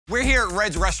We're here at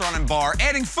Red's Restaurant and Bar,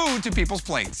 adding food to people's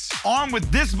plates. Armed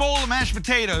with this bowl of mashed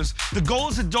potatoes, the goal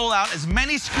is to dole out as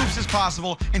many scoops as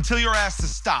possible until you're asked to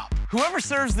stop. Whoever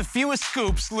serves the fewest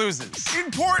scoops loses.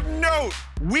 Important note,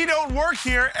 we don't work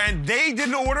here and they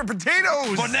didn't order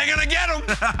potatoes. But they're gonna get them.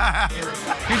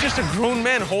 You're just a grown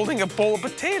man holding a bowl of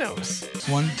potatoes.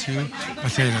 1, 2,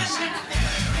 potatoes.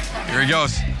 Here he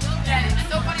goes.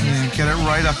 Yeah, get it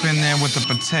right up in there with the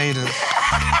potatoes.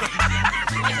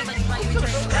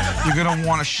 You're gonna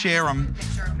want to share them,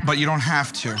 but you don't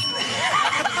have to. Are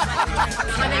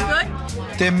they good?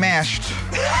 They're mashed.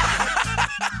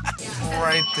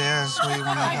 Right there's where you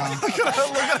want to go. Look at her.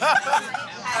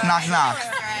 Knock, knock.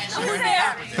 Who's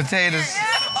there? Potatoes.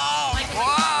 Oh,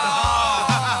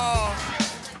 wow.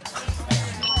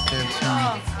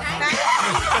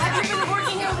 Have you been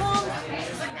working here long?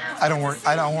 I don't work here.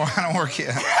 You don't work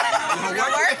here?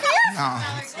 No. Oh,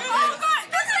 God,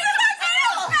 this is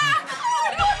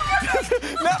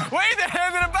No, wait, they're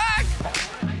handing it back.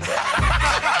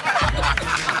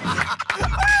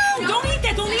 Don't eat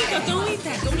that, don't eat that, don't eat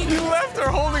that, don't eat You that. left her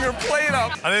holding her plate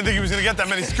up. I didn't think he was gonna get that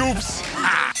many scoops.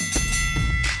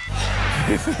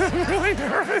 I'm really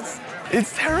nervous.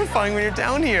 It's terrifying when you're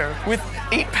down here with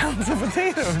 8 pounds of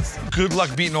potatoes. Good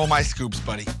luck beating all my scoops,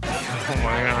 buddy. Oh,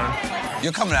 my God.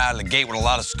 You're coming out of the gate with a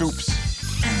lot of scoops.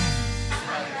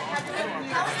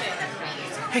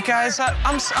 Hey, guys,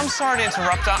 I'm sorry to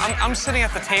interrupt. I'm sitting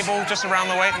at the table just around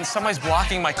the way, and somebody's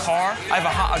blocking my car. I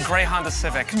have a gray Honda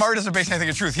Civic. Murray doesn't base anything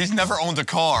of truth. He's never owned a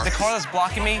car. The car that's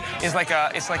blocking me is like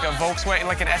a Volkswagen,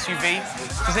 like an SUV.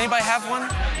 Does anybody have one?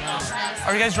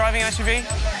 Are you guys driving an SUV?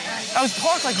 I was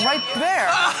parked like right there.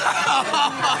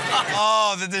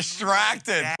 Oh, they're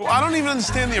distracted. Well, I don't even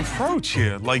understand the approach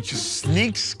here. Like, just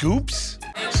sneak scoops?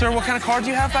 Sir, what kind of car do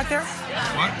you have back there?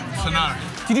 What? Sonata.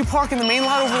 Did you park in the main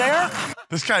lot over there?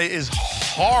 This guy is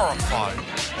horrified.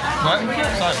 What?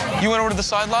 You went over to the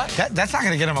side lot? That's not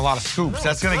gonna get him a lot of scoops.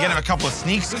 That's gonna get him a couple of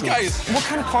sneak scoops. What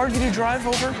kind of car did you drive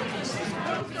over?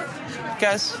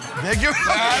 Guys, They're ignoring him.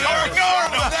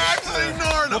 They're actually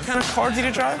ignoring him. what kind of car did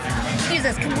you drive? Excuse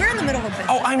us, we're in the middle of a business.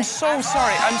 Oh, I'm so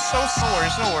sorry. I'm so sorry.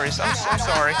 No worries. I'm so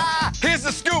sorry. Here's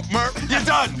the scoop, Murph. You're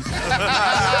done.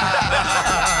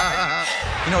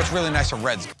 You know, it's really nice of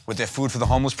Red's with their food for the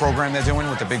homeless program they're doing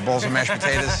with the big bowls of mashed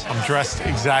potatoes. I'm dressed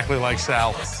exactly like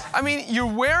Sal. I mean, you're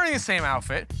wearing the same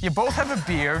outfit. You both have a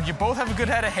beard. You both have a good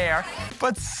head of hair.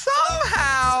 But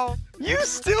somehow, you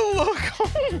still look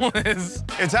homeless.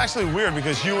 It's actually weird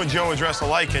because you and Joe are dressed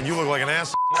alike and you look like an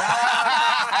ass.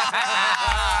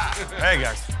 Hey,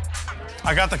 guys.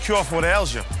 I got the cure for what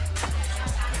ails you.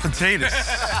 Potatoes.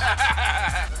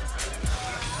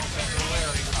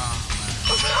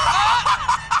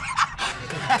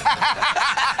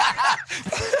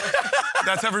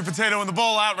 That's every potato in the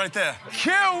bowl out right there.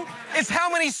 Q, it's how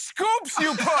many scoops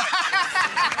you put.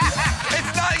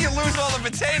 It's not you lose all the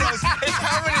potatoes, it's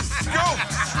how many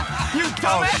scoops. You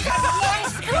dumbass. One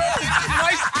scoop.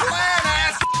 Nice plan,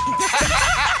 ass.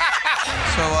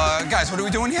 So, guys, what are we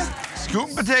doing here?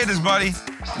 Scoop potatoes, buddy.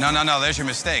 No, there's your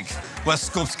mistake. We're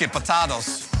Scoopski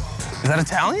potatoes. Is that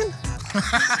Italian?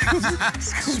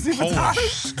 Holy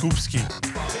Scoopski.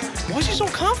 Why is he so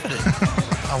confident?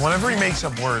 Whenever he makes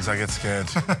up words, I get scared.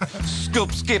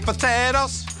 Scoopski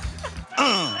potatoes.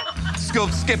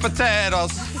 Scoopski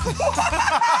potatoes.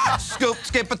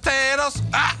 Scoopski potatoes.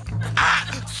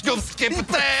 Scoopski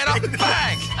potato.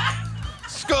 Bang.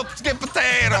 Scoopski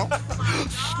potato.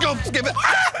 Scoopski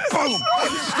boom.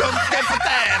 Scoopski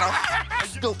potato.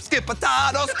 Scoopski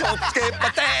potato. Scoopski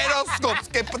potato.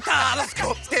 Scoopski potato.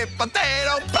 Scoopski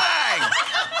potato. Bang.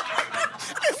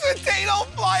 Potato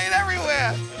flying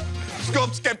everywhere.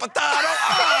 Scoopski potato.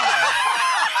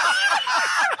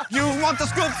 You want the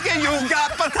Scoopski, you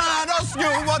got potatoes.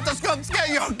 You want the Scoopski,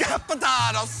 you got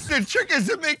potatoes. The trick is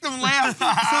to make them laugh so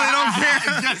they don't care.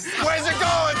 Where's it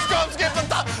going? Scoopski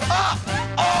potato.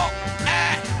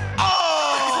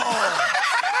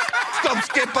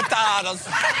 Scoopski potatoes.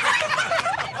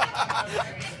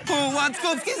 Who wants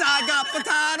Scoopskis? I got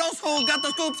potatoes. Who got the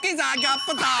Scoopskis? I got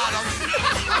potatoes.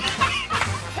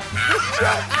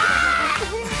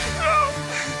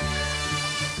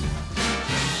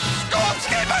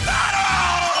 Scoopski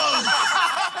potatoes!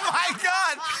 Oh my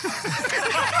God!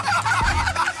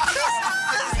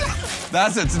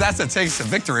 That's a taste of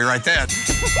victory right there.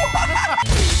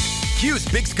 Q's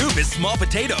big scoop is small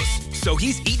potatoes, so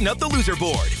he's eating up the loser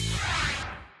board.